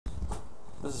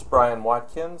This is Brian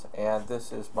Watkins, and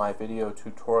this is my video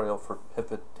tutorial for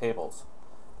pivot tables.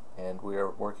 And we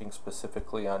are working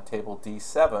specifically on table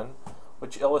D7,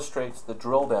 which illustrates the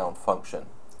drill down function.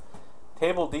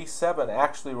 Table D7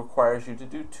 actually requires you to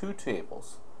do two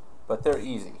tables, but they're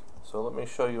easy. So let me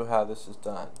show you how this is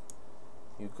done.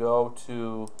 You go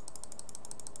to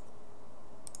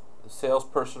the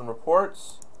salesperson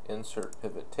reports, insert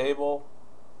pivot table,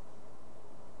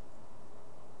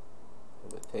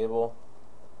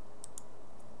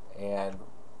 and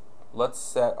let's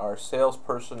set our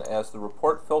salesperson as the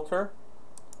report filter.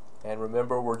 And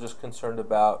remember, we're just concerned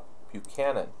about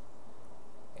Buchanan.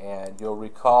 And you'll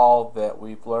recall that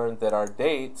we've learned that our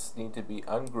dates need to be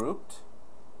ungrouped.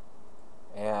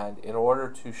 And in order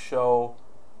to show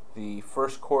the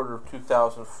first quarter of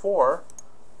 2004,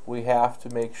 we have to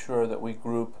make sure that we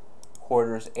group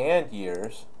quarters and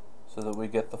years so that we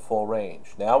get the full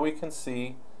range. Now we can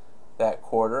see that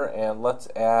quarter, and let's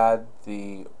add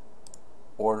the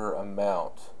order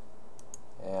amount,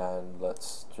 and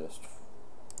let's just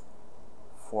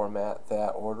format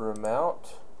that order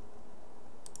amount.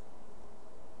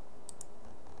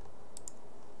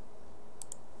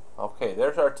 Okay,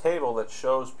 there's our table that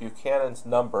shows Buchanan's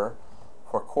number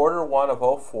for quarter 1 of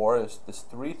 04 is this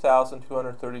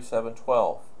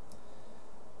 3,237.12.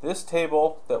 This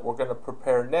table that we're going to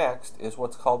prepare next is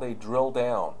what's called a drill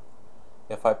down.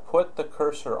 If I put the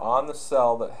cursor on the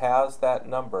cell that has that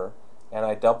number and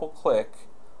I double click,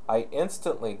 I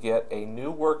instantly get a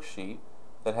new worksheet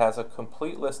that has a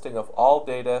complete listing of all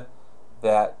data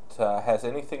that has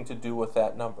anything to do with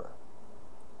that number.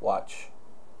 Watch.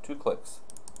 2 clicks.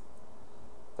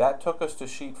 That took us to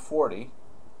sheet 40,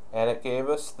 and it gave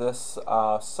us this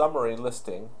summary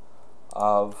listing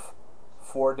of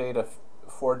four data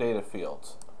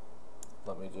fields.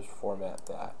 Let me just format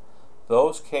that.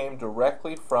 Those came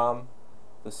directly from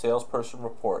the salesperson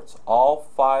reports. All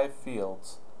 5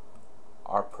 fields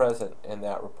are present in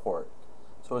that report.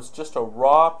 So it's just a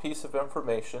raw piece of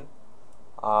information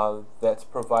that's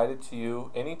provided to you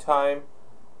anytime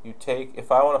you take.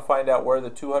 If I want to find out where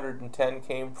the 210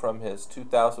 came from his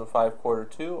 2005 quarter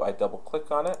 2, I double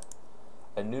click on it.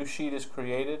 A new sheet is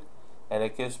created, and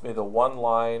it gives me the one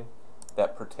line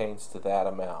that pertains to that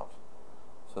amount.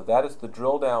 So that is the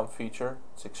drill down feature.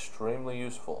 It's extremely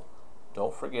useful.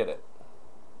 Don't forget it.